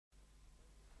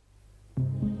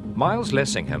Miles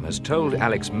Lessingham has told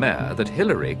Alex Mayer that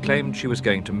Hillary claimed she was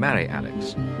going to marry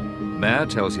Alex. Mayer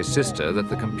tells his sister that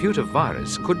the computer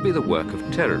virus could be the work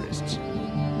of terrorists.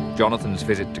 Jonathan's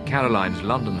visit to Caroline's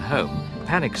London home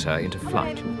panics her into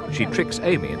flight. She tricks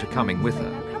Amy into coming with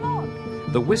her.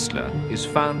 The Whistler is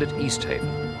found at East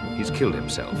Haven. He's killed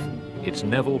himself. It's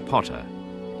Neville Potter.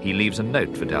 He leaves a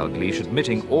note for Dalgleish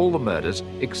admitting all the murders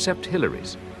except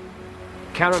Hillary's.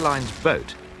 Caroline's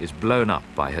boat is blown up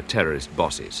by her terrorist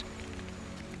bosses.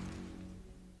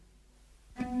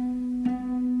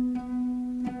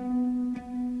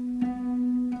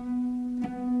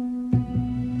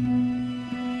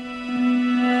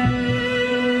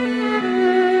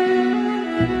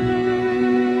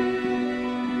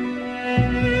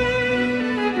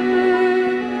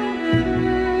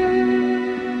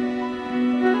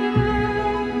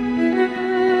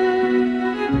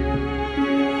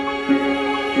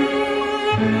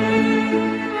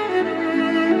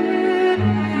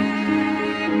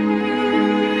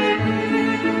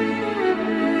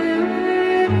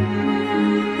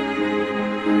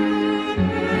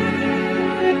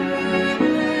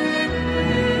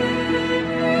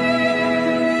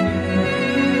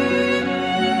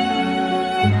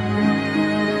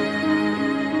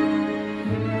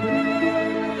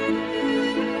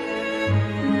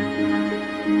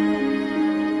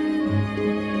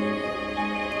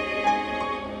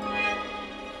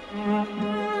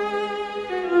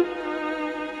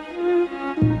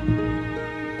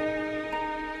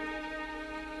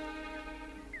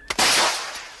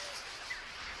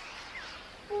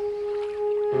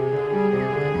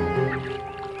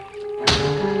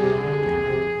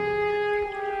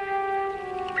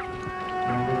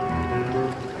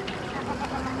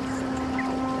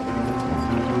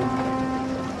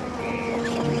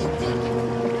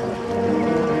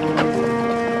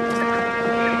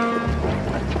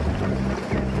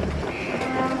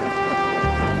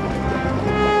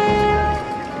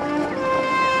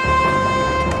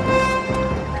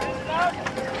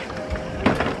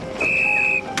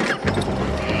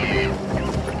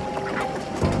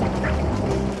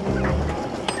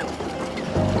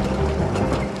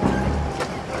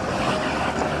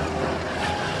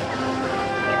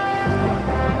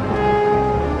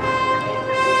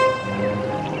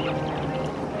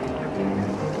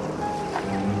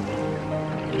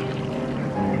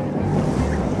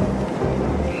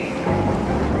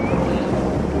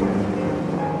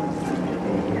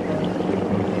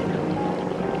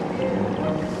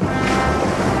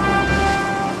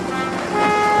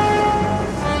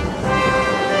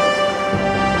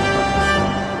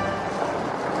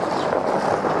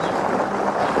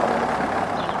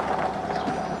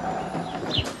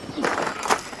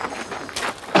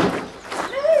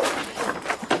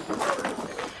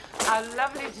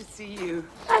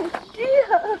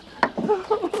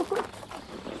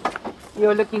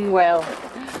 You're looking well,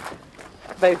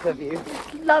 both of you.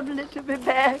 It's lovely to be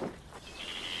back.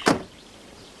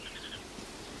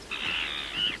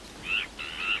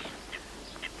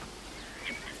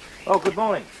 Oh, good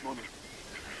morning.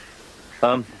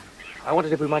 Morning. I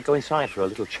wondered if we might go inside for a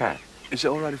little chat. Is it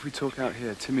all right if we talk out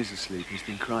here? Timmy's asleep. He's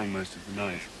been crying most of the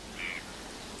night.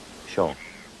 Sure.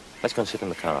 Let's go and sit in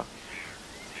the car.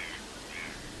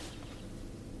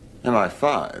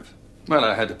 MI5? Well,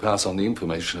 I had to pass on the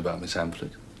information about Miss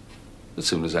Amphlett. As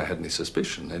soon as I had any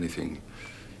suspicion, anything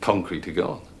concrete to go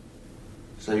on.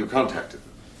 So you contacted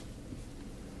them?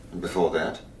 And before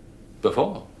that?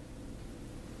 Before?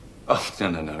 Oh,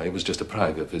 no. It was just a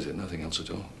private visit, nothing else at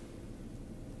all.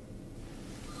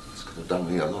 This could have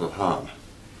done me a lot of harm.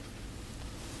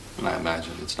 And I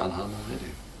imagine it's done harm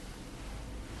already.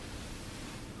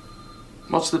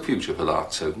 What's the future for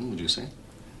Lark Soden, would you say?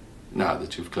 Now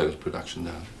that you've closed production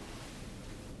down.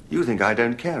 You think I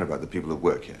don't care about the people who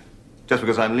work here, just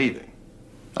because I'm leaving?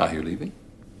 Are you leaving?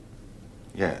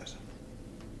 Yes.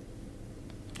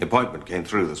 The appointment came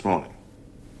through this morning.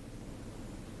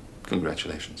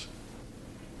 Congratulations.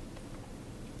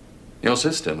 Your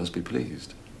sister must be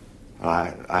pleased.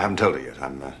 I haven't told her yet.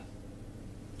 I'm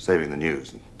saving the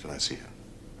news until I see her.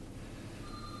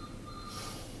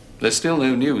 There's still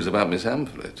no news about Miss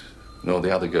Amphlett, nor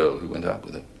the other girl who went out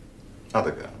with her.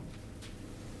 Other girl?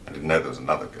 I didn't know there was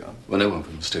another girl. Well, no one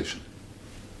from the station.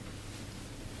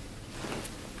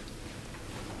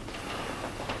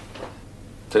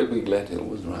 Toby Gledhill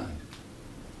was right.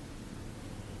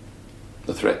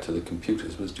 The threat to the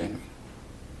computers was genuine.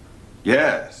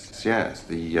 Yes.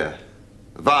 The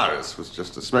virus was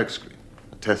just a smokescreen,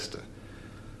 a tester.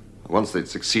 Once they'd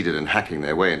succeeded in hacking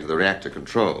their way into the reactor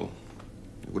control,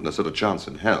 they wouldn't have stood a chance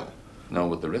in hell. Nor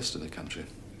with the rest of the country.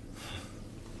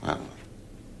 Well,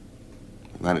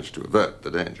 managed to avert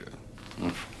the danger.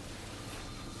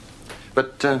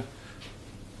 But,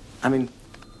 I mean,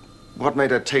 what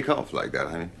made her take off like that?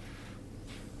 I mean,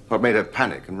 what made her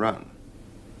panic and run?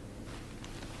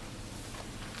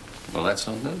 Well, that's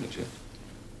not known as yet.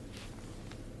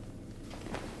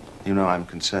 You know, I'm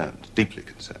concerned, deeply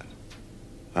concerned,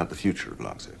 about the future of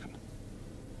Larksoken.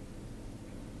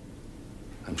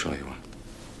 I'm sure you are.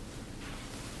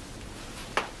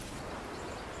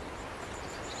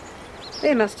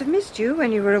 They must have missed you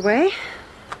when you were away.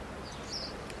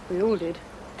 We all did.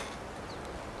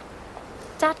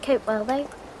 Dad coped well, though,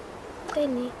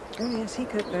 didn't he? Oh, yes, he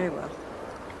coped very well.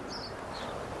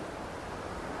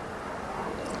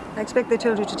 I expect they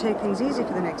told you to take things easy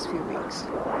for the next few weeks.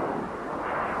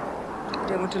 We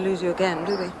don't want to lose you again,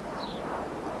 do we?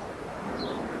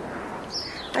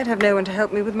 I'd have no one to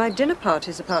help me with my dinner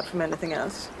parties apart from anything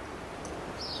else.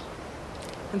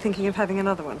 I'm thinking of having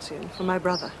another one soon for my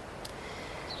brother.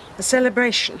 A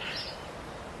celebration.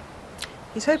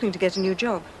 He's hoping to get a new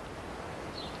job.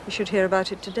 You should hear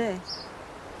about it today.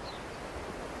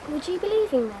 Would you be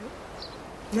leaving then?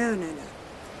 No, no, no.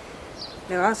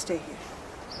 No, I'll stay here.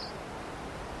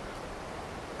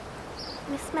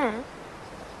 Miss Mare,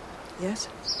 Yes?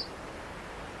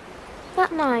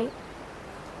 that night,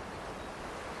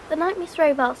 the night Miss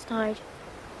Robarts died,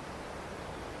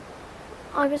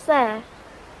 I was there.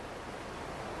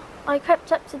 I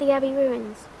crept up to the Abbey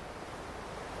ruins,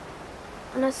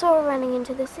 and I saw her running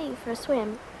into the sea for a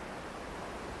swim.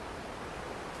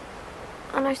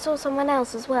 And I saw someone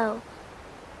else as well.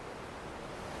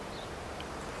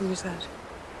 Who was that?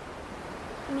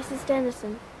 Mrs.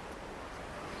 Dennison.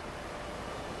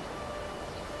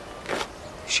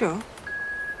 Sure.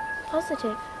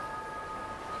 Positive.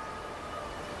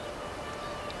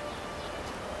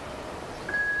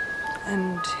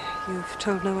 And you've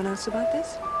told no one else about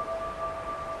this?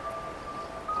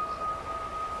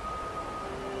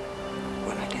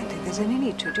 Well, I don't think there's any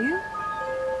need to, do you?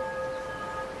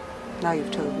 Now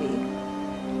you've told me.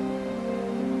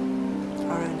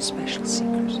 Our own special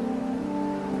secret.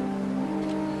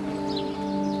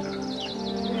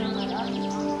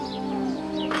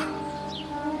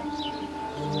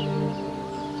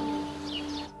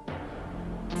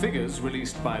 Figures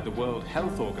released by the World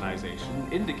Health Organization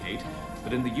indicate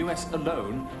that in the US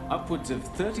alone, upwards of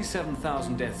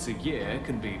 37,000 deaths a year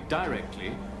can be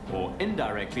directly or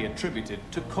indirectly attributed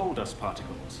to coal dust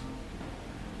particles.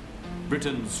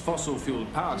 Britain's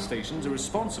fossil-fueled power stations are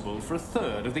responsible for a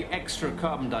third of the extra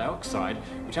carbon dioxide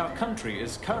which our country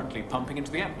is currently pumping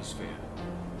into the atmosphere.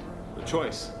 The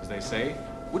choice, as they say,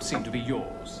 would seem to be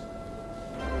yours.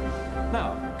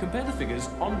 Now, compare the figures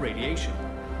on radiation.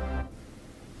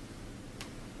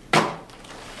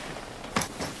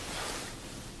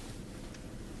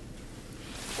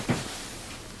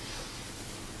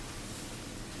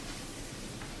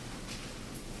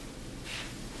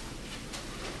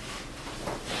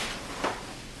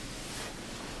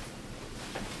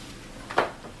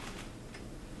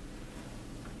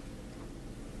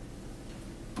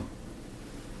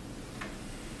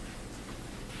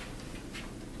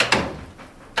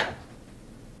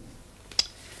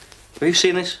 Have you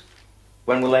seen this?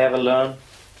 When will they ever learn?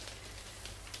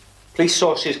 Police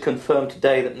sources confirmed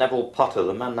today that Neville Potter,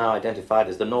 the man now identified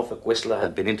as the Norfolk Whistler,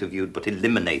 had been interviewed but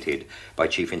eliminated by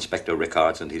Chief Inspector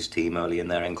Rickards and his team early in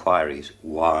their inquiries.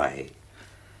 Why?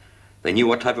 They knew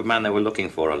what type of man they were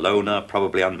looking for, a loner,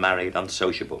 probably unmarried,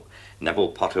 unsociable.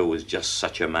 Neville Potter was just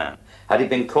such a man. Had he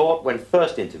been caught when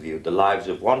first interviewed, the lives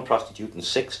of one prostitute and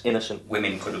 6 innocent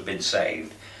women could have been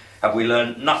saved. Have we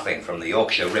learned nothing from the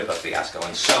Yorkshire Ripper fiasco,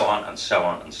 and so on, and so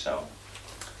on, and so on?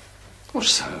 Or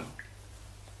so.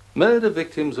 Murder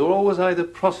victims are always either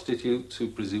prostitutes who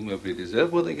presumably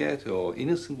deserve what they get, or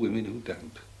innocent women who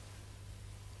don't.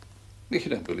 You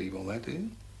don't believe all that, do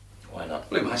you? Why not?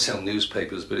 Well, it might sell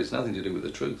newspapers, but it's nothing to do with the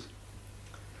truth.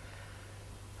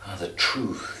 Ah, the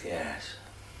truth, yes.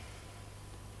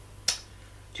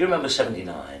 Do you remember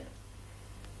 79?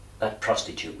 That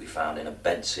prostitute we found in a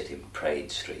bedsit in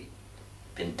Parade Street.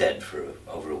 Been dead for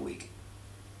over a week.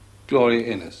 Gloria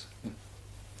Innes.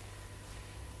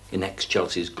 In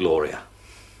ex-Chelsea's Gloria.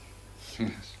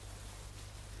 Yes.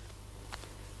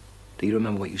 Do you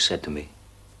remember what you said to me?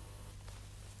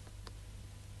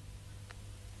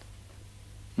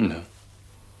 No.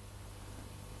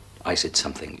 I said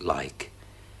something like,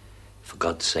 for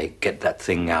God's sake, get that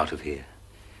thing out of here.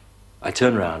 I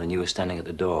turned around and you were standing at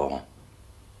the door.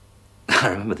 I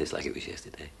remember this like it was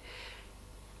yesterday.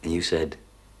 And you said,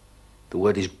 the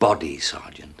word is body,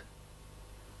 Sergeant.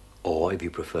 Or, if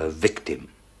you prefer, victim.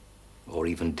 Or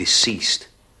even deceased.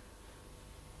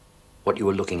 What you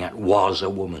were looking at was a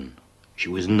woman. She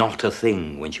was not a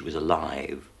thing when she was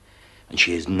alive, and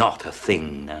she is not a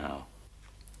thing now.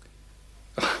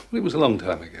 It was a long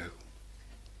time ago.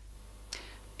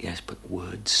 Yes, but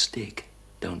words stick,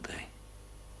 don't they?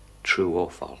 True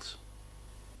or false?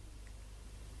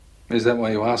 Is that why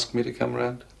you asked me to come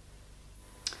round?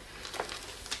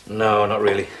 No, not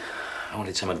really. I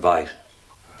wanted some advice.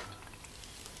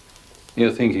 You're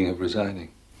thinking of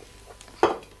resigning.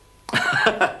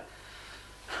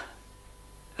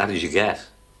 How did you guess?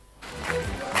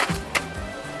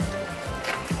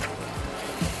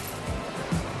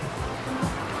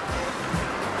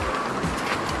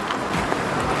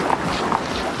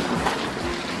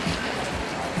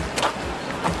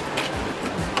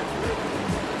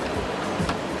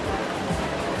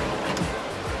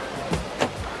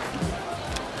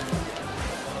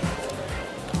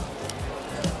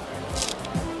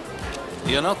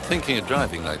 You're not thinking of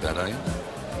driving like that, are you?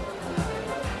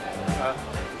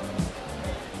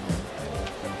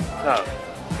 No.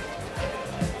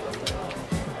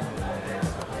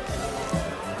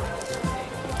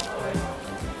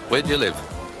 Where do you live?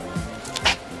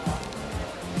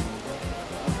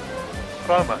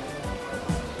 Cromer.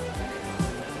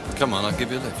 Come on, I'll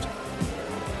give you a lift.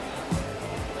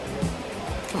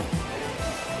 Come on.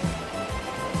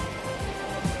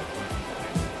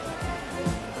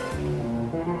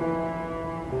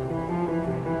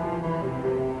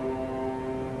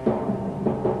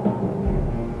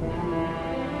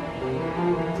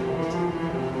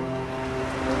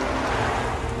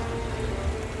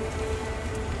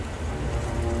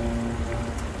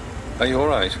 Are you all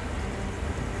right?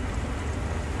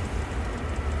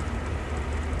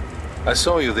 I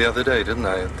saw you the other day, didn't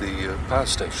I, at the power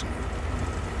station?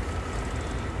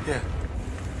 Yeah.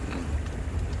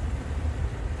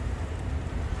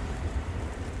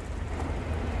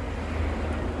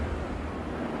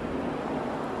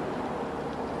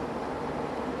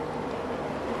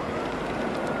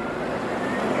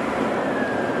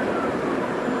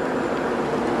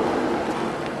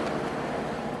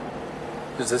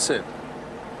 Is this it?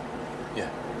 Yeah.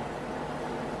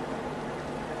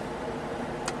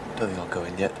 Don't think I'll go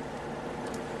in yet.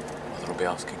 Mother will be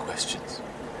asking questions.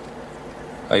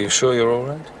 Are you sure you're all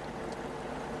right?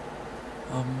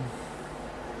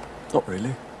 Not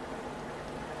really.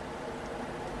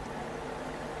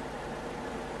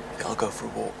 I think I'll go for a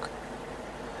walk.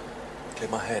 Clear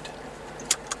my head.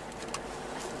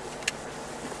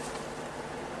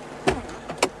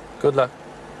 Good luck.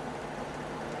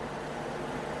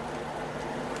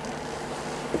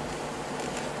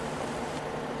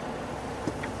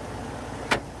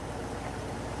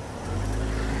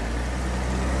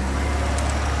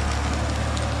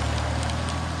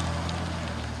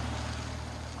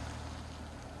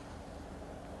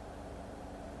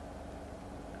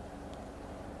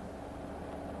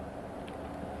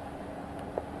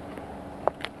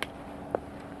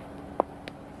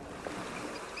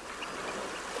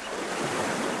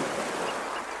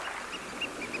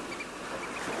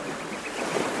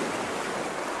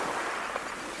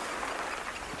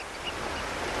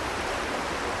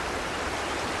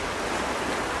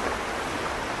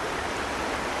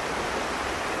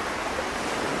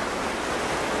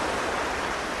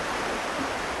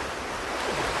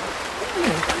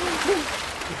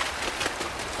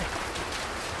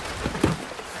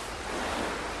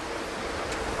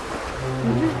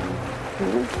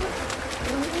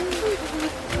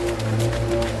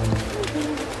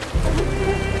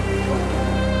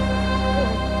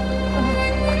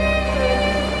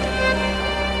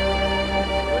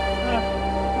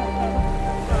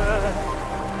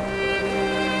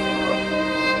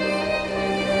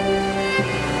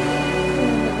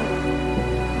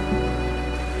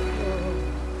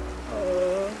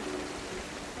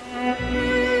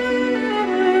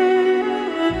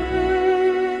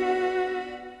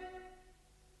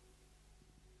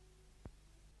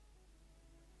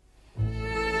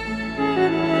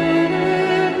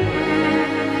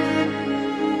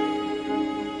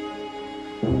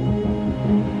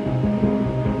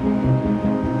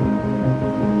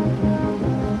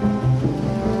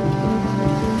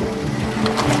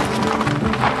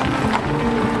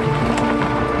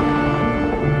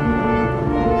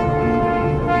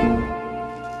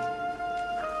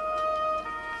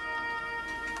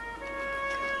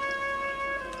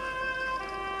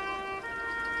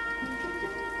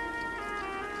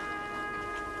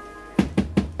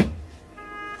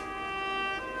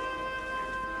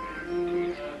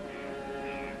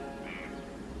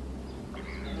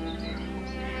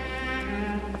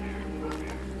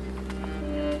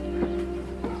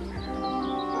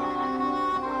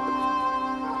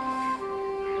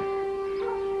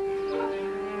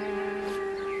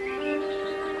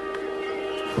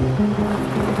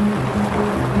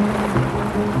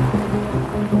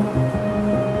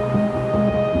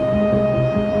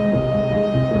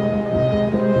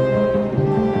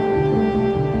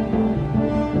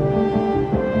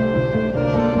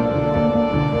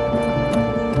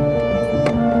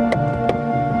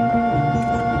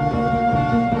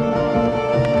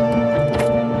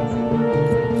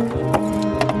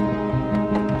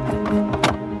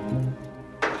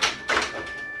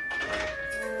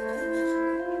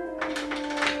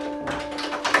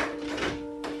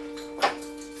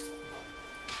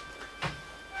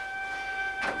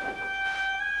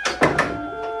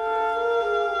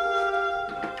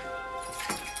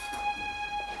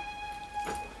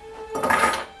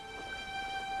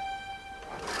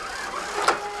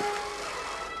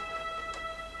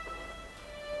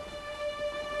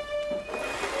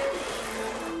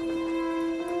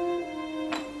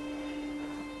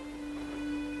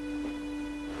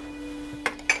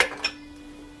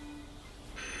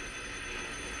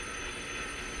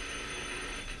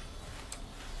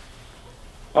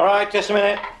 All right, just a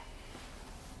minute.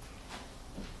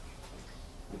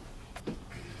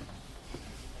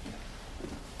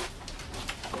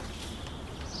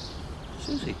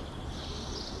 Susie,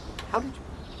 how did you...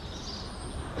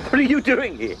 What are you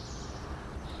doing here?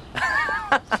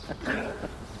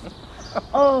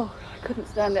 Oh, I couldn't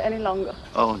stand it any longer.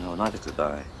 Oh, no, neither could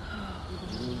I.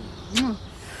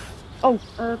 Oh,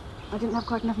 I didn't have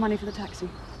quite enough money for the taxi.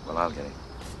 Well, I'll get it.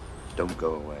 Don't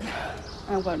go away.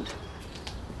 I won't.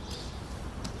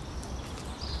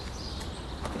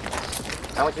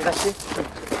 How much did that you?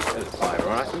 £5, all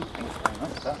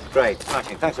right? Great,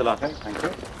 smashing. Thanks a lot. Thank you.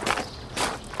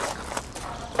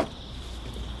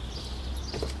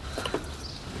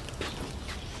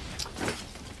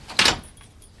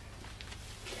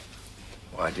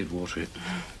 Well, I did water it.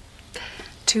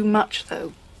 Too much,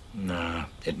 though. No,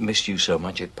 it missed you so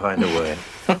much it pined away.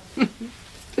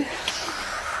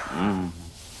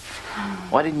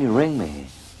 Why didn't you ring me?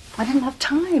 I didn't have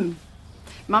time.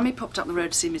 Mummy popped up the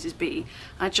road to see Mrs. B.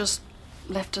 I just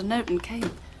left a note and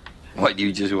came. What,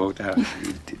 you just walked out?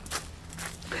 You did.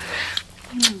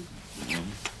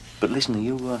 But listen, are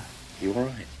you all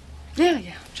right?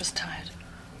 Yeah, just tired.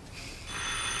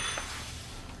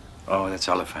 Oh, that's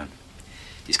Oliphant.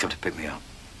 He's come to pick me up.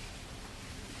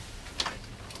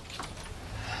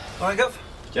 All right, Gov.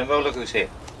 Jumbo, look who's here.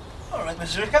 All right,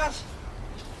 Mrs. Rickard.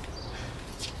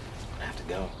 I have to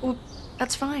go. Well,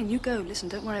 that's fine. You go. Listen,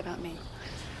 don't worry about me.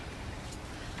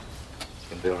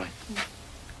 It's gonna be all right.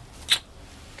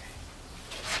 Okay.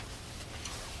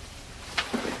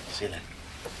 See you then.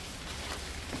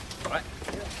 All right.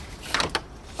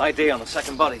 ID on the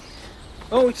second body.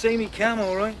 Oh, it's Amy Cam,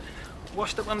 all right.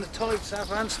 Washed up on the tide,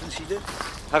 Southampton, she did.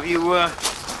 Have you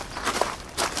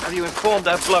informed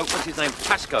that bloke, what's his name,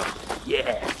 Pasco?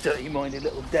 Yeah, dirty-minded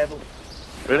little devil.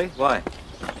 Really? Why?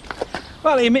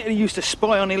 Well, he admitted he used to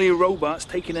spy on Ilya Robarts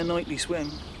taking a nightly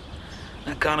swim.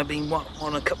 That can't have been, what,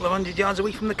 on a couple of 100 yards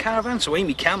away from the caravan, so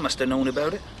Amy Cam must have known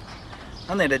about it.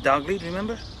 And they had a dog lead,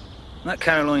 remember? And that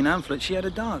Caroline Amphlett, she had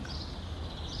a dog.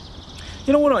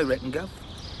 You know what I reckon, Gov?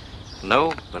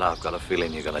 No, but I've got a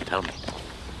feeling you're gonna tell me.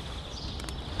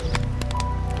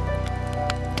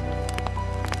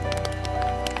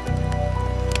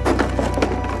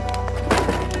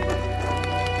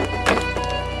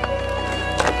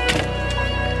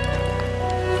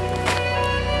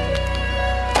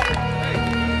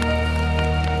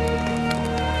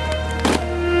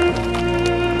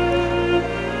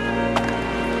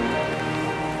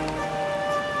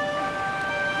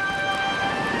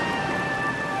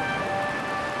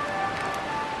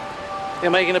 You're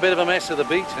making a bit of a mess of the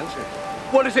beach, aren't you?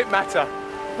 What does it matter?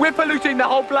 We're polluting the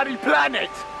whole bloody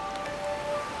planet!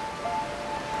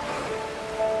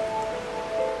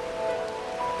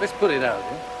 Let's put it out,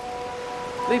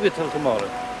 yeah? Leave it till tomorrow.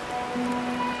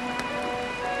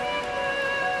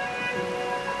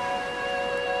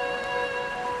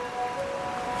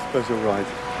 I suppose you're right.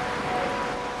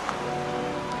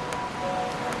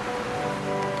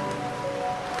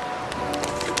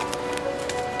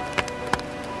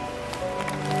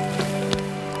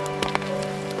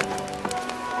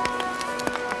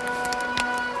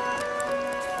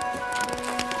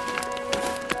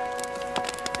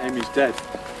 Amy's dead.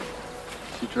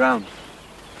 She drowned.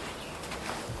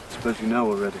 I suppose you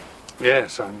know already.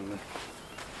 Yes, I'm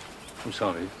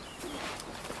sorry.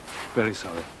 Very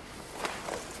sorry.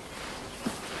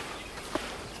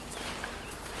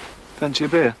 Fancy a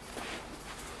beer?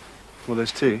 Well,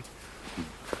 there's tea.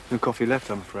 No coffee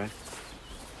left, I'm afraid.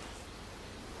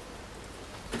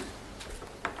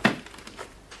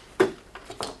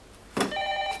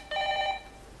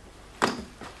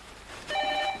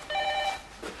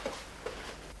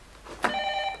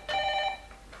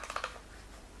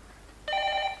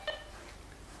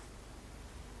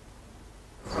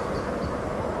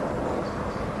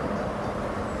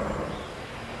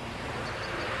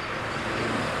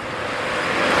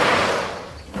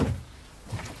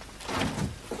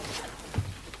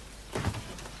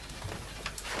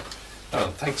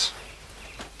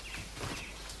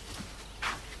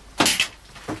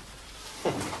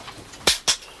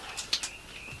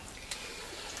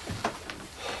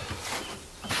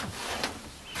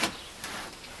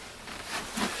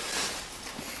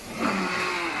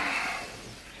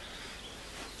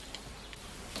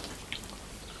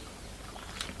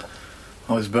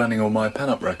 I was burning all my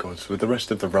pen-up records with the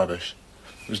rest of the rubbish.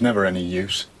 It was never any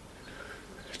use.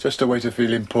 It's just a way to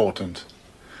feel important.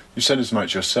 You said as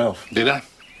much yourself. Did I?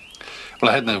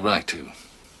 Well, I had no right to.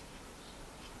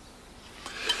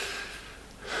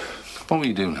 What were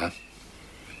you doing, huh?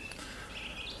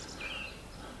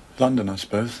 London, I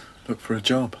suppose. Look for a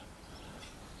job.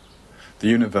 The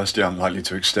university aren't likely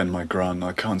to extend my grant.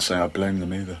 I can't say I blame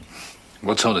them either.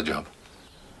 What sort of job?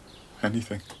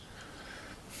 Anything.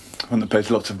 One that pays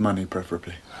lots of money,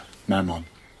 preferably. Mammon.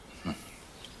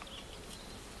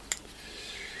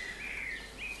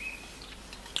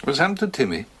 What's happened to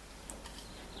Timmy?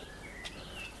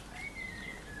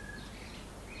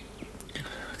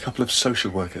 A couple of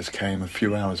social workers came a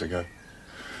few hours ago.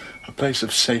 A place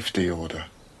of safety order.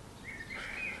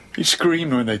 He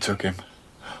screamed when they took him.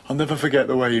 I'll never forget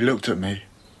the way he looked at me.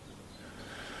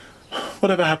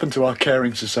 Whatever happened to our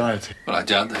caring society? Well, I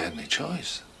doubt they had any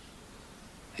choice.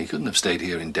 He couldn't have stayed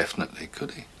here indefinitely,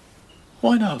 could he?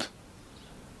 Why not?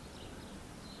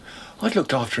 I'd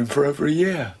looked after him for over a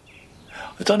year.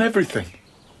 I've done everything.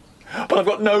 But I've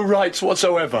got no rights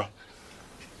whatsoever.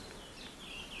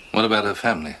 What about her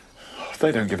family?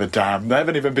 They don't give a damn. They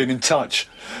haven't even been in touch.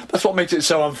 That's what makes it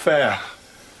so unfair.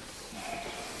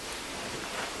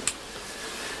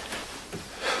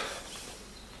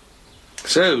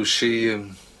 So, she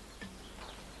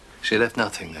left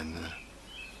nothing then?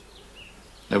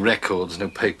 No records, no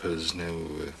papers,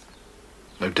 no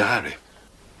diary?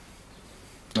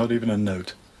 Not even a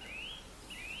note.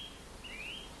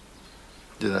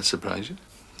 Did that surprise you?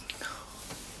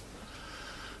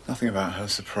 Nothing about her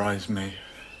surprised me.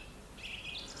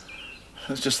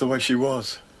 That's just the way she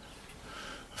was.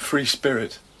 A free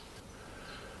spirit.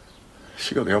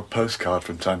 She got the odd postcard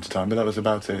from time to time, but that was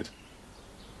about it.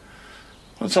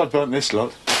 Once I'd burnt this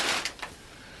lot,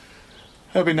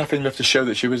 there'll be nothing left to show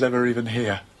that she was ever even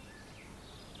here.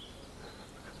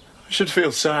 I should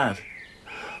feel sad,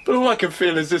 but all I can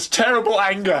feel is this terrible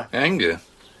anger. Anger?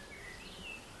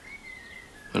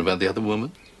 What about the other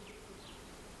woman?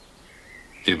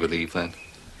 Do you believe that?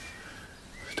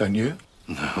 Don't you?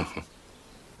 No.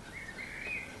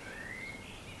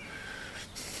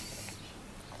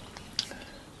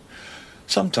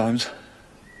 Sometimes,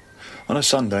 on a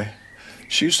Sunday,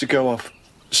 she used to go off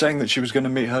saying that she was going to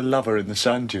meet her lover in the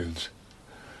sand dunes.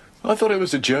 I thought it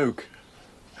was a joke.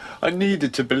 I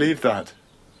needed to believe that.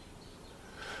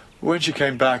 When she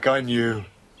came back, I knew.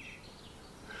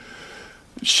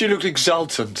 She looked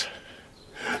exultant.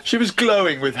 She was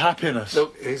glowing with happiness.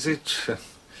 Look, is it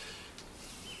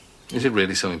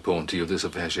really so important to you, this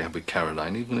affair she had with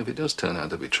Caroline, even if it does turn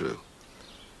out to be true?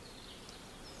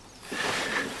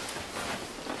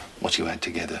 What you had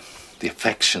together, the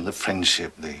affection, the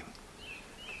friendship, the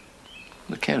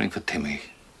caring for Timmy.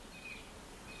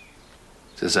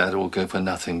 Does that all go for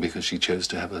nothing because she chose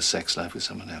to have her sex life with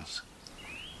someone else?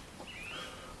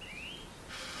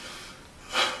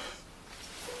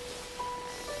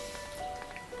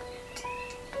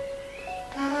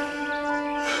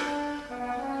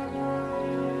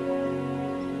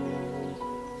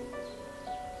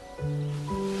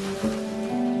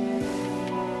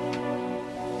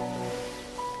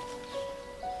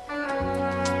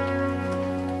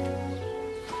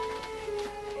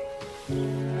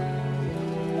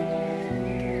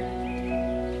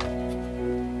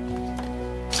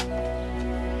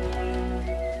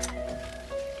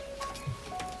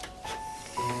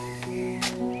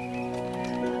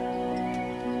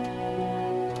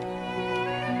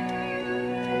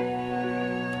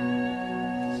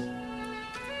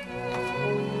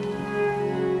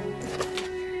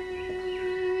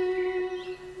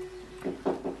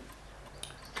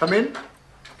 Come in.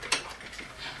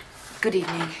 Good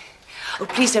evening. Oh,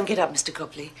 please don't get up, Mr.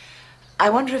 Copley. I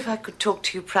wonder if I could talk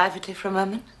to you privately for a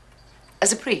moment?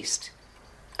 As a priest.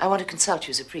 I want to consult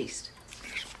you as a priest.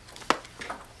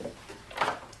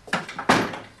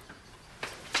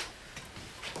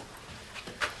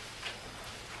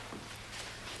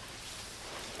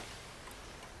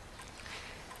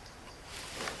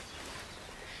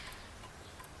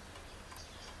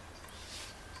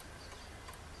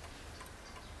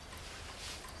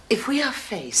 If we are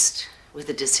faced with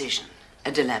a decision,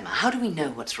 a dilemma, how do we know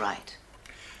what's right?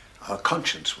 Our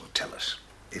conscience will tell us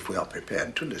if we are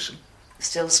prepared to listen. A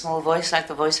still small voice like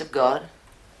the voice of God?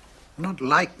 Not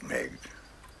like Meg.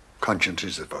 Conscience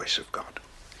is the voice of God.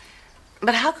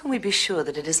 But how can we be sure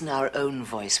that it isn't our own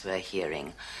voice we're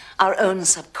hearing? Our own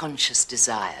subconscious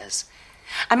desires?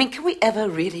 I mean, can we ever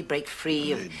really break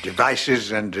free of... The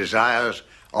devices and desires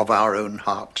of our own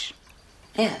hearts?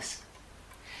 Yes.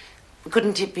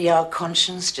 Couldn't it be our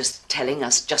conscience just telling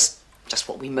us just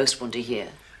what we most want to hear?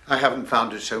 I haven't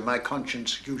found it so. My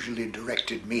conscience usually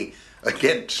directed me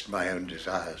against my own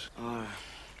desires. Or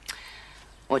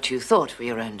what you thought were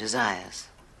your own desires.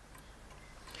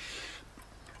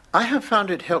 I have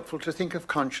found it helpful to think of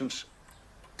conscience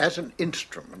as an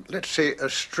instrument, let's say a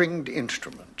stringed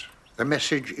instrument. The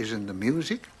message is in the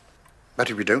music, but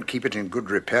if we don't keep it in good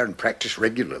repair and practice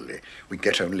regularly, we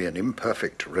get only an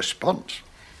imperfect response.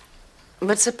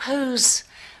 But suppose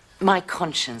my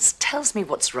conscience tells me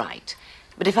what's right,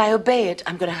 but if I obey it,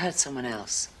 I'm going to hurt someone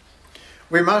else.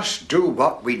 We must do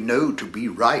what we know to be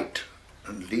right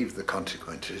and leave the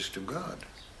consequences to God.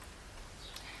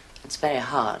 It's very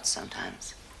hard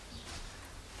sometimes.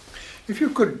 If you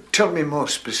could tell me more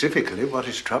specifically what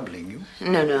is troubling you.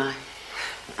 No,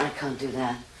 I can't do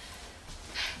that.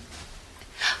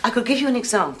 I could give you an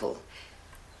example.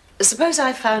 Suppose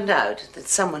I found out that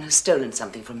someone has stolen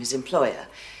something from his employer.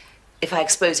 If I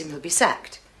expose him, he'll be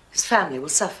sacked. His family will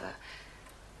suffer.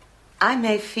 I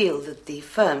may feel that the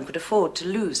firm could afford to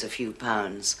lose a few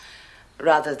pounds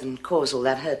rather than cause all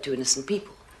that hurt to innocent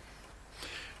people.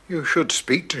 You should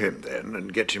speak to him then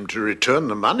and get him to return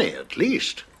the money at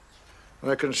least.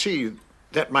 I can see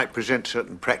that might present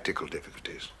certain practical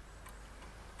difficulties.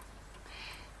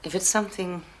 If it's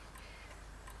something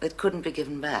that couldn't be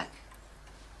given back.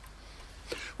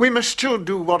 We must still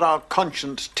do what our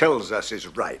conscience tells us is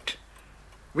right.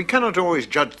 We cannot always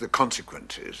judge the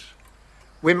consequences.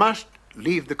 We must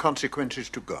leave the consequences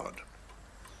to God.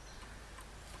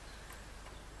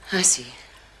 I see.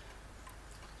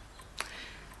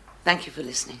 Thank you for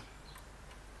listening.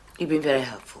 You've been very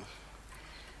helpful.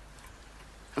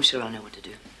 I'm sure I'll know what to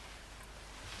do.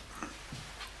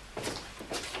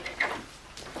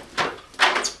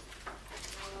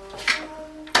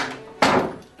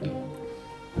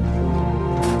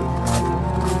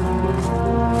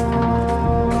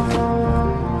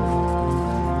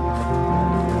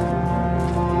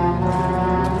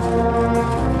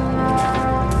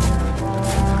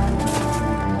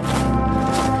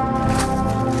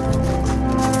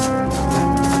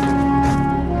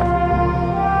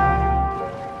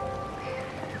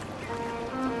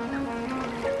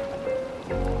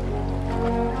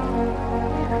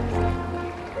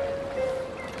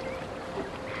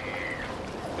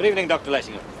 Good evening, Dr.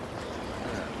 Lessingham.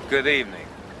 Good evening.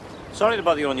 Sorry to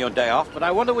bother you on your day off, but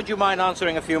I wonder would you mind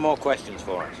answering a few more questions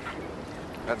for us?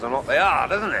 Depends on what they are,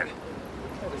 doesn't it?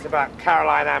 It's about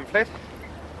Caroline Amplit.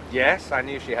 Yes, I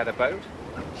knew she had a boat.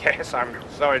 Yes, I'm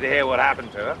sorry to hear what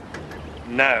happened to her.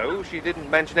 No, she didn't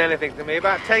mention anything to me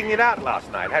about taking it out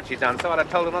last night. Had she done so, I'd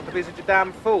have told her not to be such a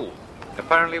damn fool.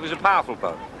 Apparently it was a powerful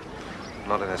boat.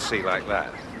 Not in a sea like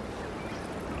that.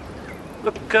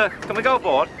 Look, can we go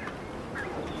aboard?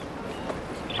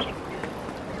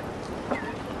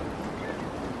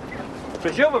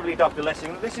 Presumably, Dr.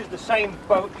 Lessingham, this is the same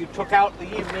boat you took out the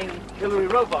evening Hilary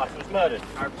Robarts was murdered.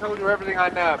 I've told you everything I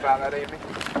know about that evening.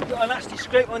 You've got a nasty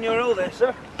scrape on your hull there,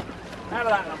 sir. How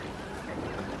did that happen?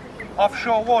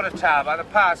 Offshore water tower by the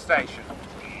power station.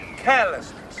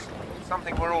 Carelessness.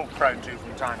 Something we're all prone to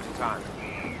from time to time.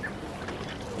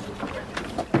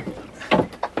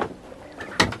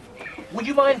 Would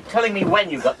you mind telling me when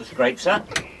you got the scrape, sir?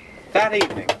 That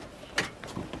evening.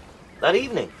 That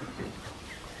evening?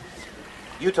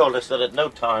 You told us that at no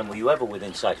time were you ever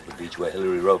within sight of the beach where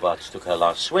Hilary Robarts took her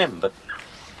last swim, but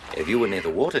if you were near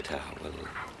the water tower,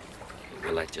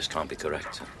 well, that just can't be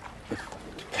correct, sir.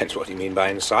 Depends what you mean by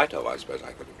in sight of. I suppose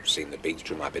I could have seen the beach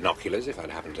through my binoculars if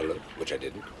I'd happened to look, which I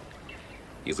didn't.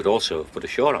 You could also have put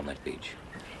ashore on that beach.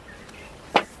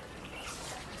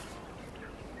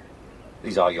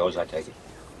 These are yours, I take it?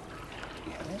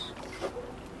 Yes.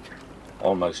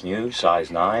 Almost new, size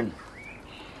 9.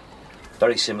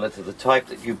 Very similar to the type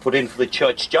that you put in for the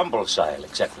church jumble sale,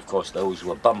 except, of course, those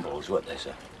were bumbles, weren't they,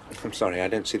 sir? I'm sorry, I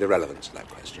don't see the relevance of that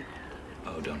question.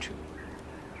 Oh, don't you?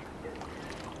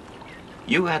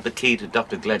 You had the key to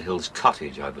Dr. Gledhill's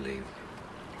cottage, I believe.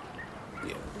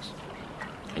 Yes.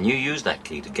 And you used that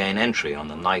key to gain entry on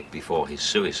the night before his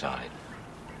suicide.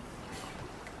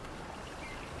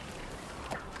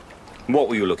 What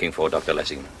were you looking for, Dr.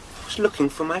 Lessingham? I was looking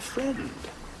for my friend.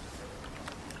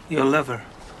 Your lover.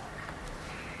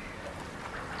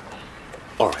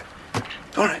 All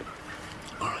right.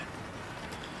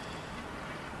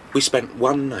 We spent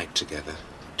one night together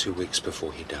 2 weeks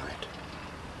before he died.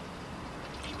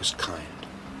 He was kind.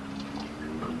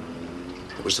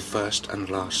 It was the first and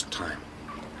last time.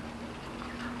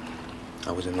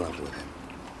 I was in love with him.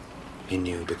 He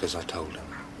knew because I told him.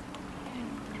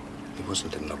 He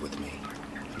wasn't in love with me,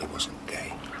 and he wasn't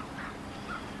gay.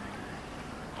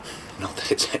 Not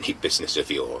that it's any business of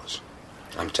yours.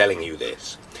 I'm telling you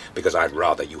this because I'd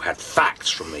rather you had facts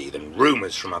from me than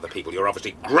rumours from other people. You're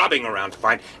obviously grubbing around to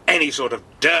find any sort of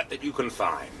dirt that you can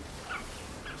find.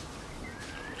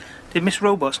 Did Miss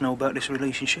Robarts know about this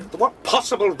relationship? What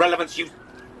possible relevance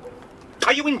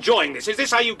Are you enjoying this? Is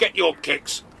this how you get your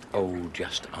kicks? Oh,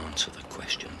 just answer the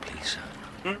question, please,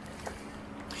 sir.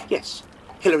 Yes,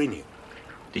 Hillary knew.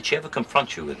 Did she ever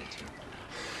confront you with it?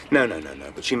 No,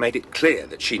 but she made it clear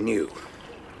that she knew.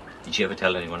 Did she ever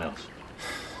tell anyone else?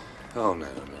 Oh, no.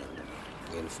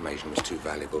 The information was too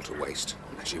valuable to waste.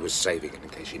 She was saving it in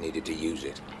case she needed to use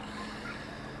it.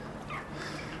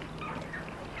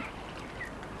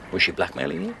 Was she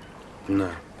blackmailing you?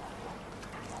 No.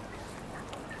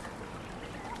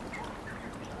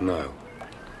 No.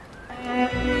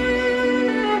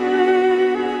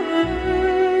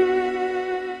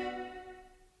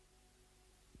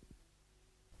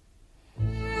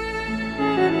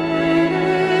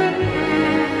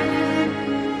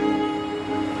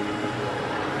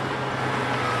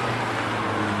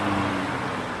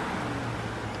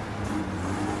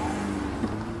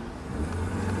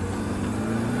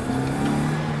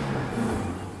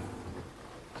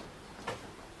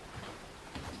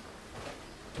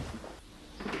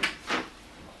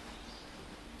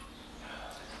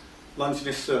 Lunch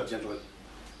is served, gentlemen.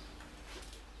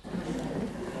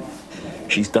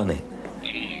 She's done it.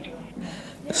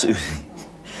 Susie,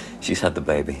 she's had the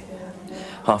baby.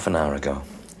 Half an hour ago.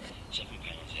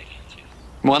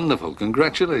 Wonderful.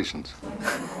 Congratulations.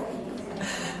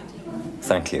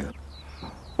 Thank you.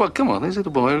 Well, come on. Is it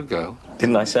a boy or a girl?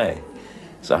 Didn't I say?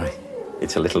 Sorry.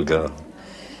 It's a little girl.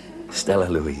 Stella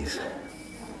Louise.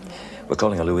 We're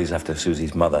calling her Louise after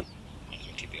Susie's mother.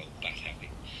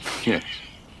 Yes.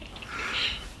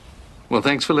 Well,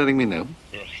 thanks for letting me know.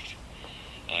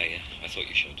 Right. I thought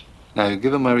you should. Now,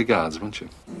 give her my regards, won't you?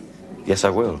 Yes, I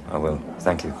will.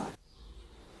 Thank you.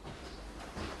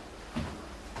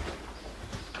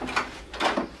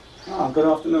 Good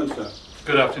afternoon, sir.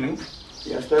 Good afternoon.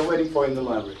 Yes, they're waiting for you in the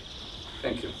library.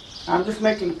 Thank you. I'm just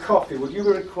making coffee. Would you be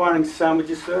requiring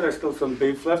sandwiches, sir? There's still some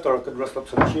beef left, or I could rust up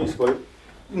some cheese for you.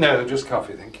 No, just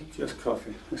coffee, thank you. Just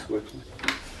coffee. This way, please.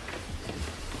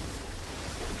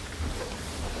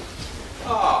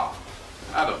 Ah,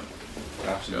 Adam.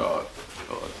 Good.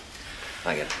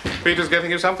 Thank you. Peter's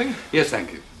getting you something? Yes,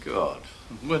 thank you. Good.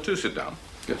 Well, do sit down.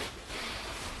 Good.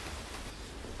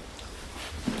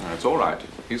 It's all right.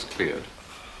 He's cleared.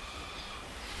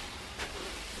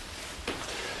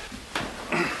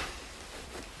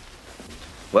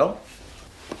 Well?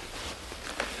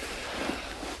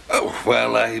 Oh,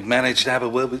 well, I managed to have a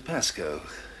word with Pascoe.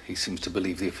 He seems to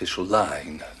believe the official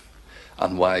line.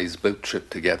 Unwise boat trip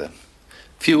together.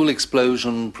 Fuel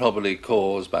explosion probably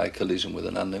caused by a collision with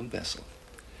an unknown vessel.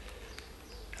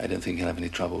 I don't think he'll have any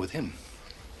trouble with him.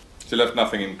 She left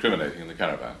nothing incriminating in the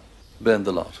caravan. Burned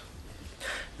the lot.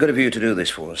 Good of you to do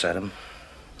this for us, Adam.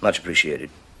 Much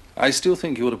appreciated. I still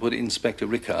think you ought to put Inspector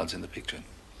Rickards in the picture.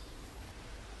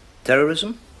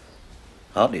 Terrorism?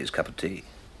 Hardly his cup of tea.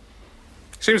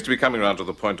 Seems to be coming round to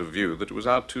the point of view that it was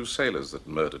our two sailors that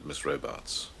murdered Miss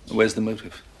Robarts. Where's the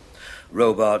motive?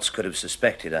 Robarts could have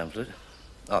suspected Amplet.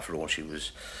 After all, she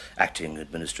was acting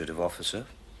administrative officer.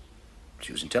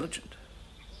 She was intelligent.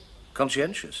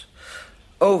 Conscientious.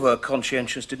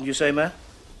 Over-conscientious, didn't you say, Matt?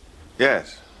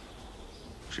 Yes.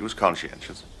 She was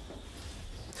conscientious.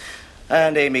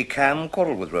 And Amy Cam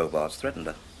quarrelled with Robarts, threatened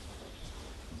her.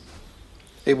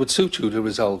 It would suit you to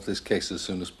resolve this case as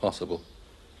soon as possible.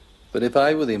 But if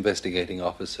I were the investigating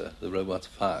officer, the Robarts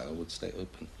file would stay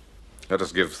open. Let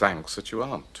us give thanks that you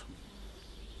aren't.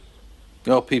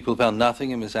 Your people found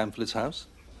nothing in Miss Amplet's house?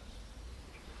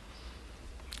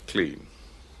 Clean.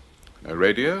 No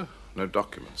radio, no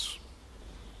documents.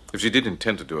 If she did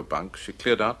intend to do a bunk, she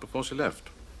cleared out before she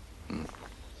left.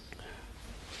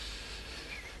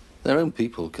 Their own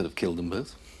people could have killed them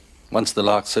both. Once the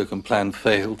Lark-Soken plan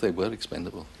failed, they were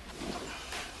expendable.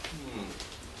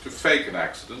 To fake an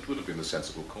accident would have been the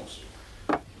sensible course.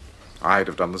 I'd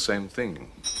have done the same thing.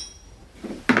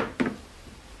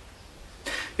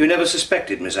 You never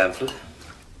suspected Miss Amplet?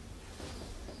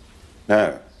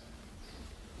 No.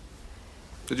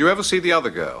 Did you ever see the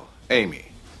other girl, Amy?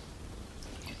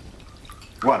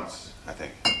 Once, I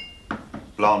think.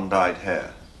 Blonde dyed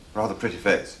hair. Rather pretty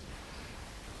face.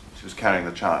 She was carrying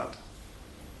the child.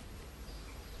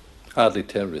 Hardly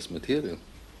terrorist material.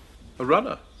 A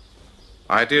runner.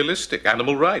 Idealistic,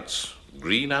 animal rights,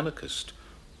 green anarchist.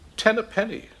 10 a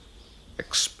penny.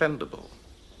 Expendable.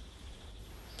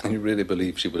 And you really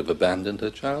believe she would have abandoned her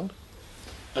child?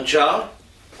 A child?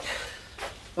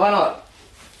 Why not?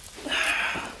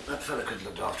 That fella could have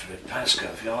looked after it, Pascoe,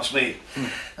 if you ask me.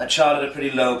 That child had a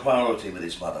pretty low priority with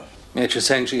his mother. Yet you're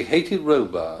saying she hated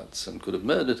Robarts and could have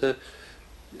murdered her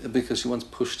because she once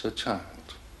pushed her child.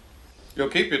 You'll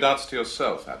keep your doubts to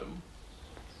yourself, Adam.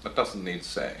 That doesn't need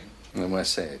saying. Then why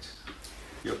say it?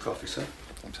 Your coffee, sir?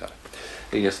 I'm sorry.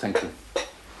 Yes, thank you.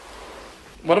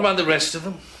 What about the rest of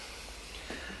them?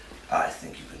 I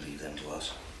think you can leave them to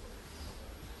us.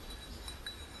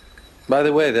 By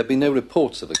the way, there'd be no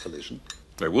reports of the collision.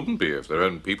 There wouldn't be if their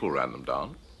own people ran them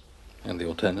down. And the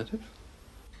alternative?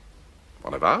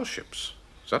 One of our ships.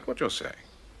 Is that what you're saying?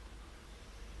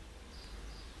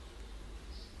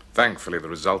 Thankfully, the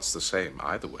result's the same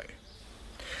either way.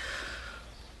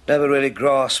 Never really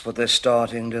grasp what they're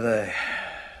starting, do they?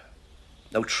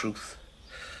 No truth,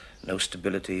 no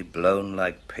stability, blown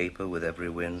like paper with every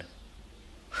wind.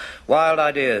 Wild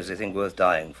ideas they think worth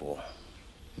dying for.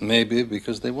 Maybe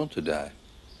because they want to die.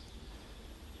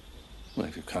 Well,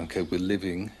 if you can't cope with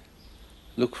living,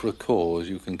 look for a cause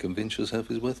you can convince yourself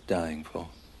is worth dying for.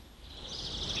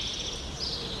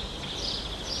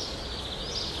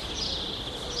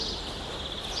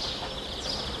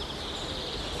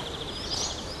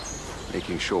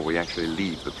 Making sure we actually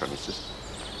leave the premises.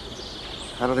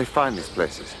 How do they find these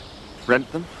places? Rent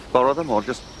them, borrow them, or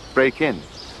just break in?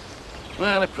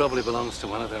 Well, it probably belongs to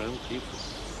one of their own people.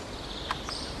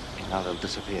 Now they'll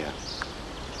disappear.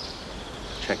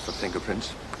 Check for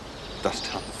fingerprints,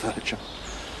 dust out the furniture.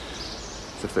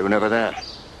 As if they were never there.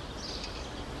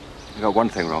 You got one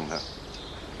thing wrong, though.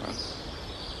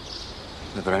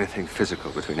 Never anything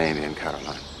physical between Amy and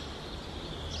Caroline.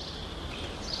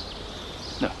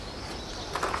 No.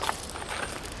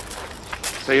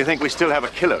 So you think we still have a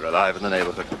killer alive in the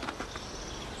neighborhood?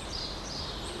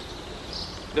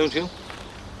 Don't you?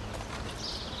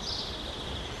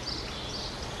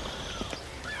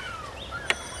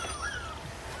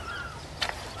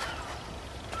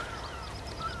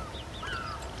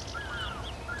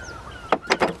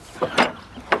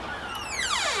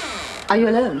 Are you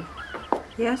alone?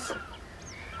 Yes.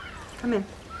 Come in.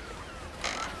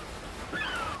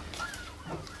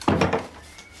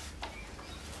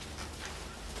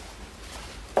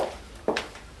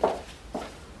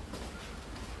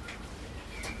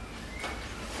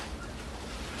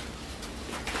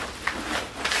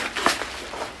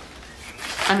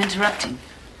 I'm interrupting.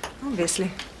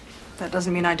 Obviously. That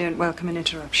doesn't mean I don't welcome an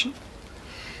interruption.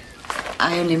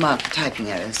 I only marked the typing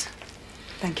errors.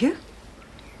 Thank you.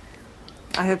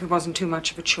 I hope it wasn't too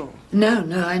much of a chore. No,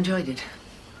 I enjoyed it.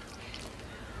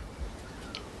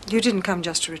 You didn't come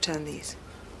just to return these?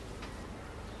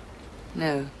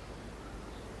 No.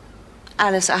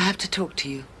 Alice, I have to talk to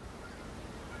you.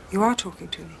 You are talking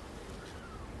to me?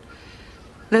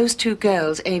 Those two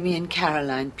girls, Amy and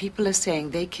Caroline, people are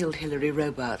saying they killed Hilary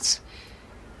Robarts.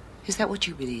 Is that what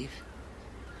you believe?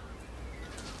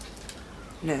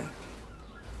 No.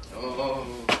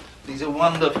 Oh, these are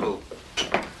wonderful.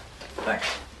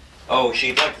 Thanks. Oh,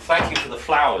 she'd like to thank you for the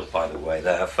flowers, by the way.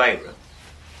 They're her favourite.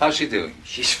 How's she doing?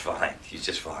 She's fine. She's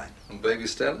just fine. And baby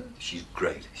Stella? She's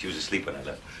great. She was asleep when I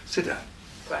left. Sit down.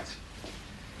 Thanks.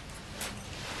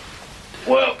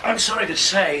 Well, I'm sorry to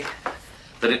say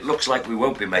that it looks like we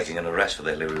won't be making an arrest for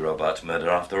the Hilary Robarts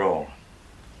murder after all.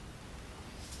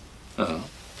 Oh?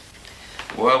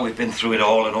 Well, we've been through it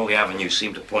all, and all the avenues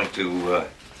seem to point to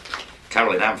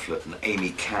Caroline Amphlett and Amy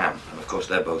Cam. And, of course,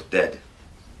 they're both dead.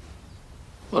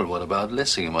 Well, what about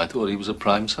Lessingham? I thought he was a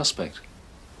prime suspect.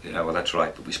 Yeah, well, that's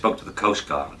right. But we spoke to the Coast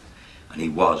Guard, and he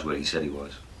was where he said he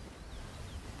was.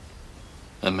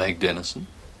 And Meg Denison?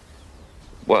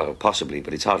 Well, possibly,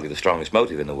 but it's hardly the strongest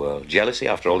motive in the world. Jealousy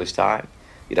after all this time?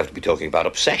 You'd have to be talking about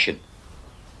obsession.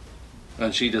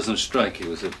 And she doesn't strike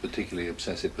you as a particularly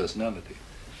obsessive personality.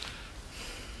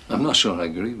 I'm not sure I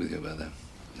agree with you about that.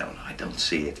 No, I don't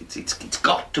see it. It's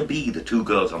got to be the two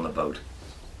girls on the boat.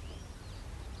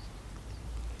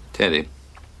 Teddy,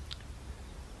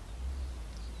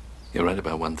 you're right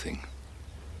about one thing.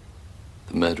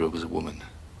 The murderer was a woman.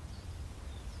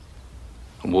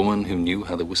 A woman who knew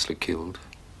how the Whistler killed,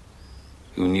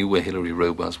 who knew where Hilary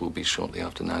Robarts will be shortly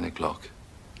after 9 o'clock,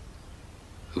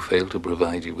 who failed to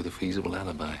provide you with a feasible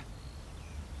alibi,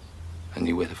 and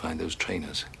knew where to find those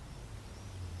trainers.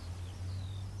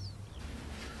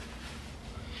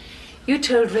 You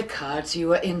told Rickards you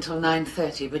were in till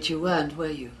 9:30, but you weren't, were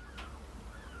you?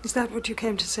 Is that what you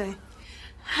came to say?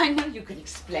 I know you can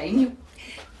explain.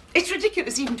 It's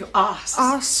ridiculous even to ask.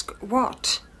 Ask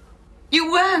what?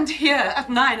 You weren't here at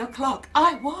 9 o'clock.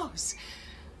 I was.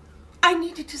 I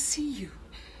needed to see you.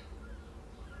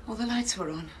 All the lights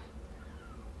were on.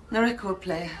 The record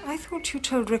player. I thought you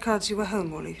told Rickards you were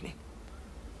home all evening.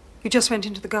 You just went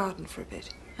into the garden for a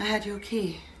bit. I had your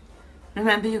key.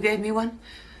 Remember you gave me one?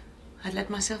 I'd let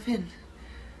myself in.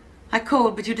 I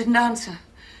called, but you didn't answer.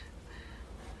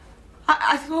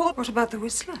 I thought... What about the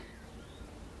Whistler?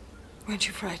 Weren't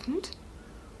you frightened?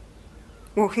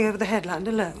 Walking over the headland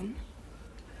alone?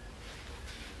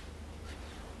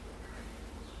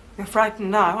 You're frightened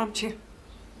now, aren't you?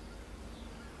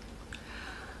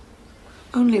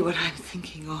 Only what I'm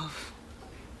thinking of.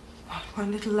 What,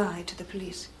 one little lie to the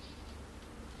police?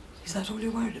 Is that all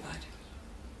you're worried about?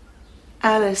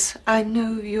 Alice, I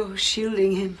know you're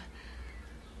shielding him.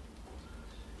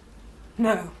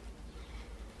 No.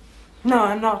 No,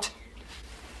 I'm not.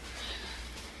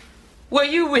 Were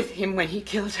you with him when he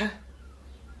killed her?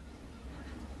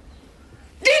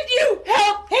 Did you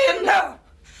help him? No.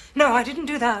 No, I didn't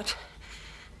do that.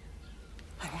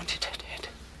 I wanted her dead.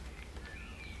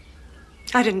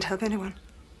 I didn't help anyone.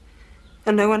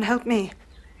 And no one helped me.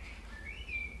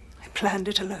 I planned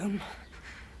it alone.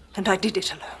 And I did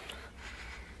it alone.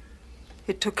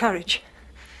 It took courage.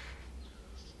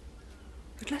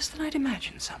 But less than I'd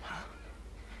imagined somehow.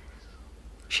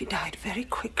 She died very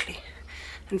quickly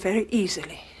and very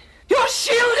easily. You're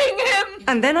shielding him!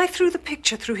 And then I threw the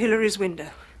picture through Hillary's window.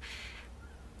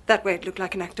 That way it looked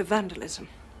like an act of vandalism.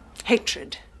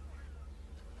 Hatred.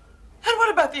 And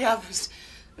what about the others?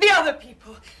 The other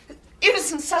people?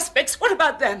 Innocent suspects? What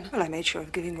about them? Well, I made sure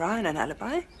of giving Ryan an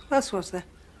alibi. Who else was there?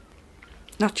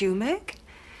 Not you, Meg?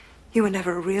 You were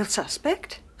never a real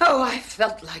suspect. Oh, I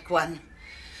felt like one.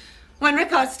 When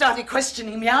Rickard started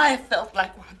questioning me, I felt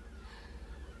like one.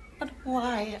 But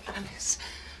why, Alice?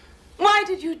 Why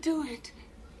did you do it?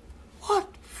 What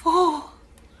for?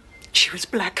 She was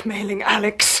blackmailing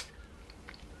Alex.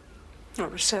 Our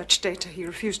research data he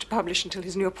refused to publish until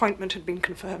his new appointment had been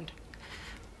confirmed.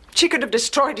 She could have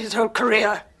destroyed his whole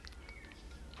career.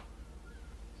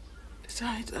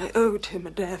 Besides, I owed him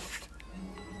a death.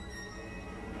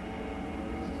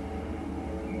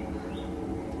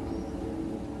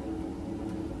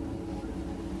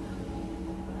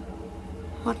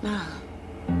 What now?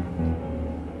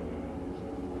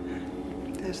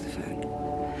 There's the phone.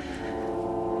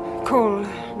 Call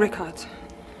Rickard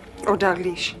or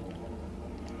Dalglish.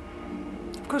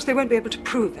 Of course, they won't be able to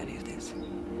prove any of this.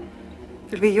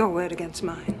 It'll be your word against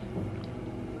mine.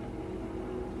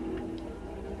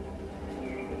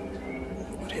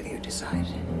 Whatever you decide,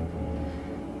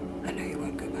 I know you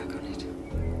won't go back on it.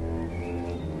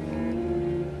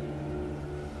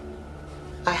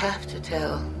 I have to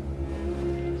tell.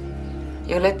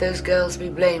 You let those girls be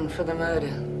blamed for the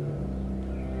murder.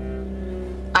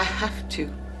 I have to.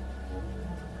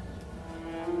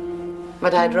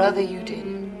 But I'd rather you did.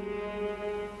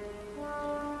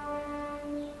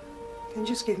 Then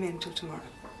just give me until tomorrow.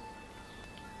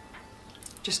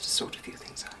 Just to sort a few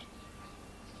things out.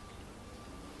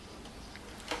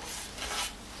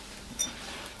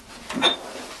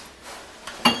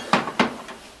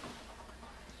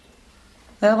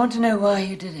 I want to know why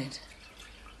you did it.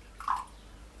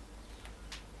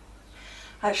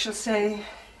 I shall say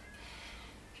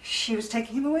she was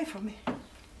taking him away from me.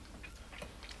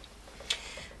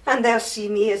 And they'll see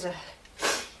me as a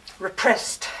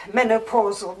repressed,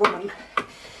 menopausal woman,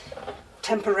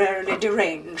 temporarily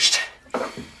deranged,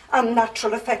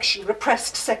 unnatural affection,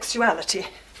 repressed sexuality.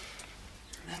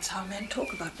 That's how men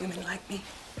talk about women like me.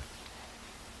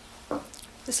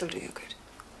 This'll do you good.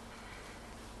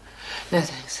 No,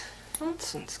 thanks.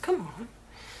 Nonsense, come on.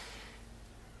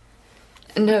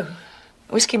 No.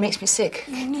 Whiskey makes me sick.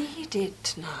 You need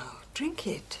it now. Drink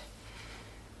it.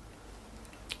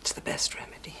 It's the best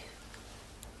remedy.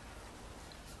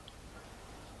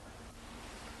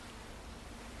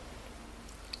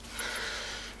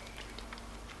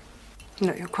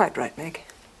 No, you're quite right, Meg.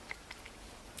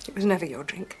 It was never your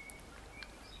drink.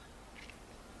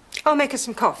 I'll make us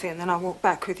some coffee and then I'll walk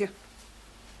back with you.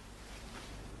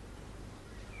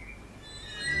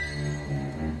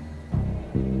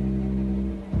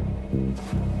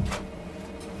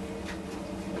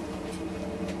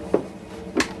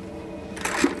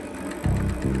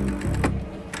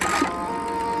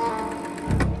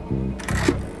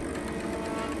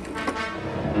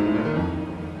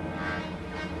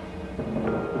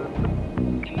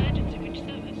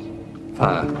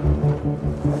 Fire.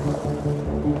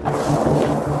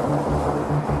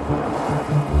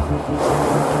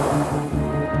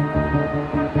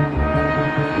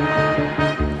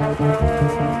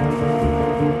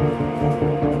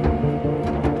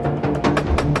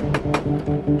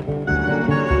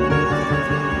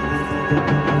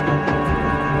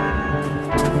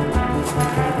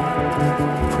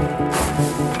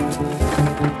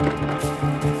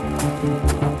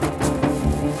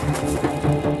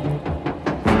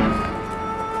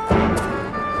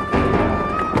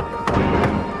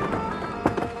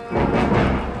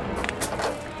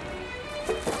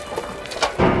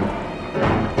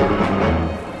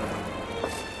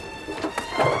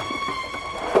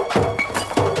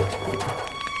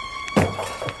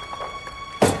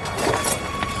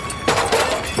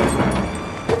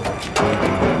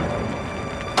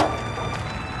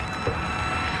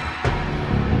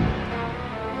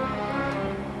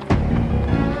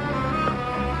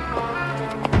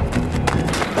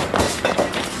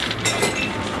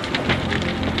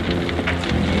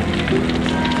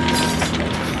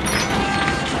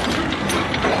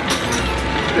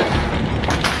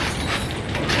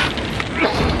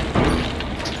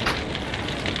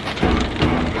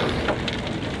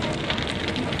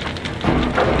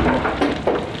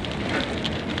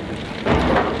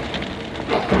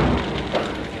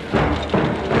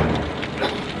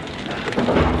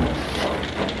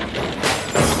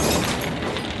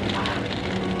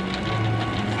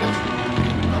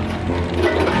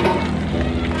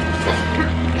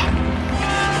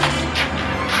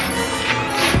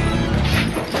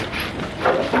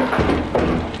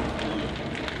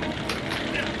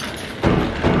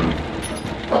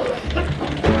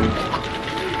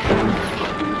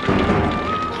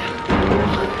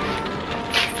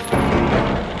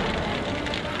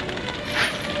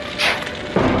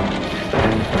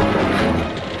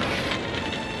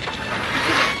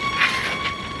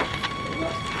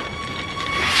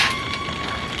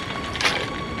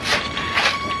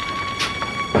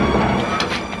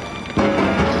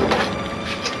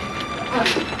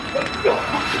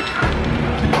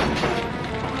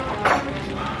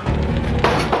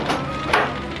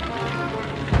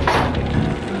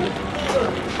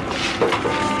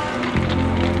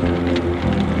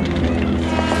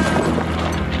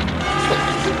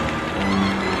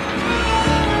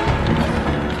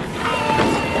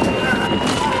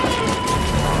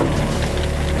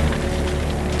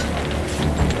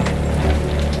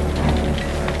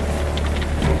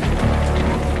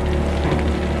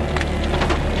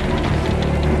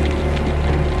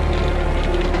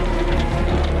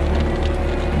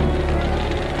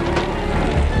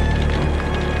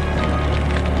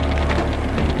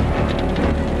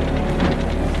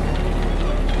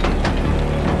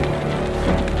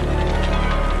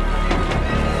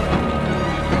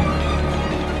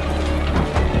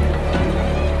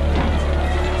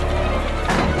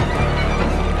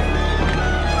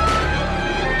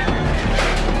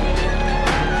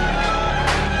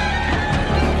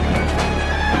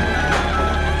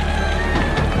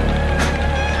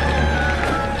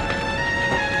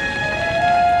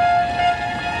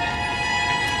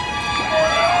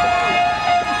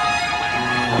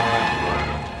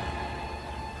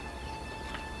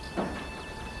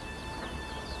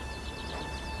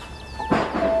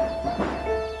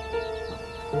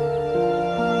 You're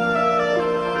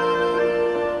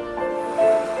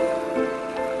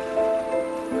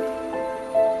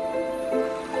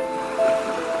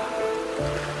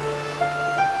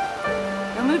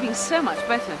moving so much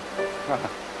better.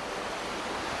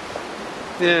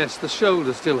 Yes, the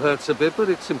shoulder still hurts a bit, but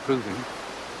it's improving.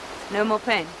 No more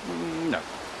pain? No.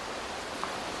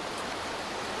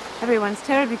 Everyone's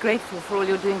terribly grateful for all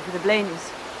you're doing for the Blaneys.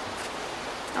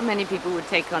 Not many people would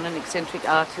take on an eccentric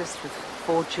artist with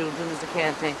 4 children as a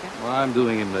caretaker. Well, I'm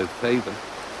doing him no favour.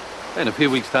 In a few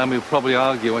weeks' time, he'll probably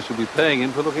argue I should be paying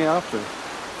him for looking after him.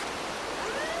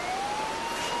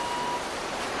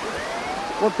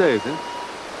 What day is it?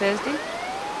 Thursday?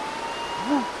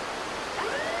 Oh.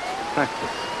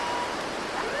 Practice.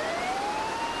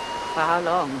 For how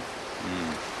long?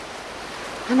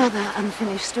 Another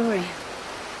unfinished story.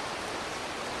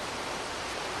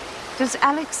 Does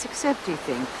Alex accept, do you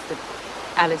think, that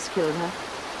Alice killed her?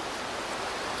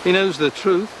 He knows the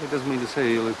truth. It doesn't mean to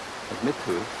say he'll admit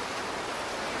to it.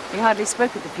 He hardly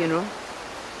spoke at the funeral.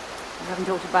 We haven't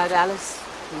talked about Alice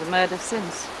and the murder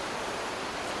since.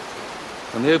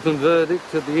 And the open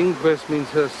verdict at the inquest means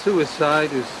her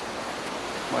suicide is,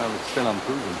 well, it's still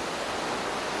unproven.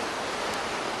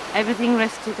 Everything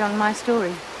rested on my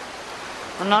story.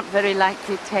 A not very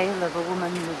likely tale of a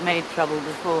woman who'd made trouble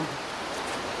before.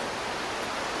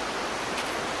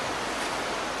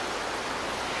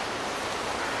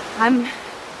 I'm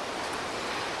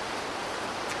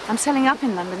selling up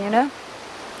in London, you know.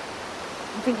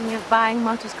 I'm thinking of buying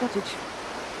Martyr's Cottage.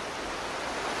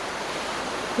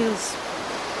 Feels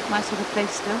my sort of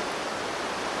place still.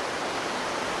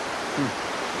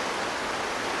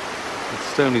 It's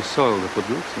stony soil to put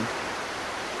roots in.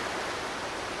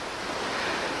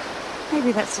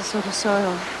 Maybe that's the sort of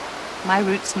soil my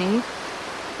roots need.